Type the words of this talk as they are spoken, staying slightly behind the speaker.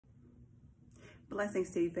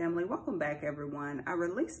Blessings to you, family. Welcome back, everyone. I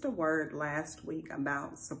released a word last week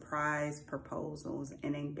about surprise proposals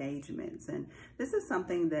and engagements. And this is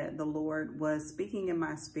something that the Lord was speaking in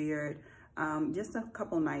my spirit just a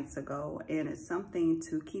couple nights ago. And it's something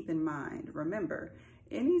to keep in mind. Remember,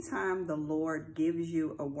 anytime the Lord gives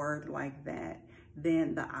you a word like that,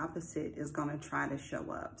 then the opposite is going to try to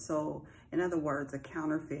show up. So in other words, a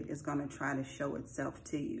counterfeit is going to try to show itself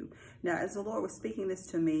to you. Now, as the Lord was speaking this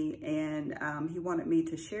to me and he wanted me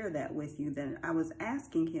to share that with you, then I was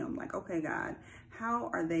asking him like, okay, God, how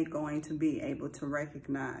are they going to be able to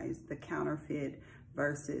recognize the counterfeit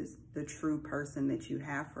versus the true person that you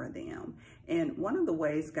have for them? And one of the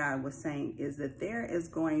ways God was saying is that there is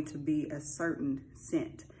going to be a certain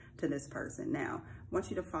scent to this person. Now, I want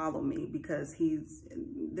you to follow me because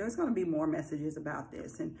there's going to be more messages about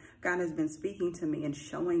this. And God has been speaking to me and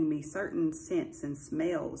showing me certain scents and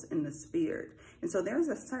smells in the spirit. And so there's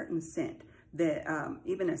a certain scent that,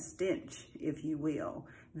 even a stench, if you will,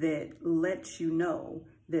 that lets you know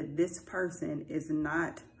that this person is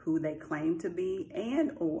not who they claim to be,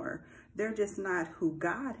 and or they're just not who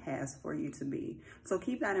God has for you to be. So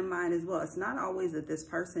keep that in mind as well. It's not always that this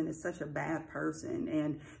person is such a bad person,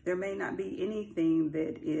 and there may not be anything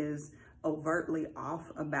that is overtly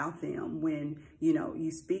off about them when, you know, you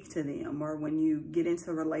speak to them or when you get into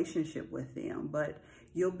a relationship with them, but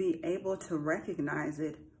you'll be able to recognize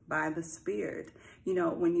it by the Spirit. You know,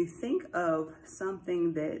 when you think of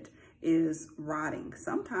something that is rotting,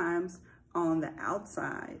 sometimes on the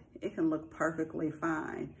outside, it can look perfectly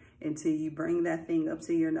fine until you bring that thing up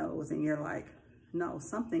to your nose and you're like, no,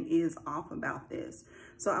 something is off about this.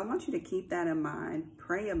 So I want you to keep that in mind.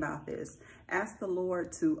 Pray about this. Ask the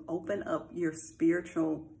Lord to open up your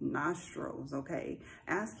spiritual nostrils, okay?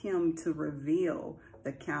 Ask him to reveal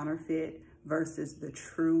the counterfeit versus the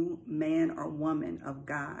true man or woman of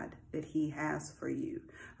God that he has for you.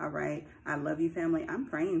 All right. I love you, family. I'm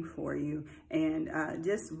praying for you, and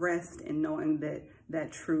just rest in knowing that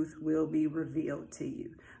that truth will be revealed to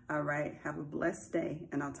you. All right. Have a blessed day,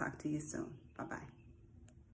 and I'll talk to you soon. Bye-bye.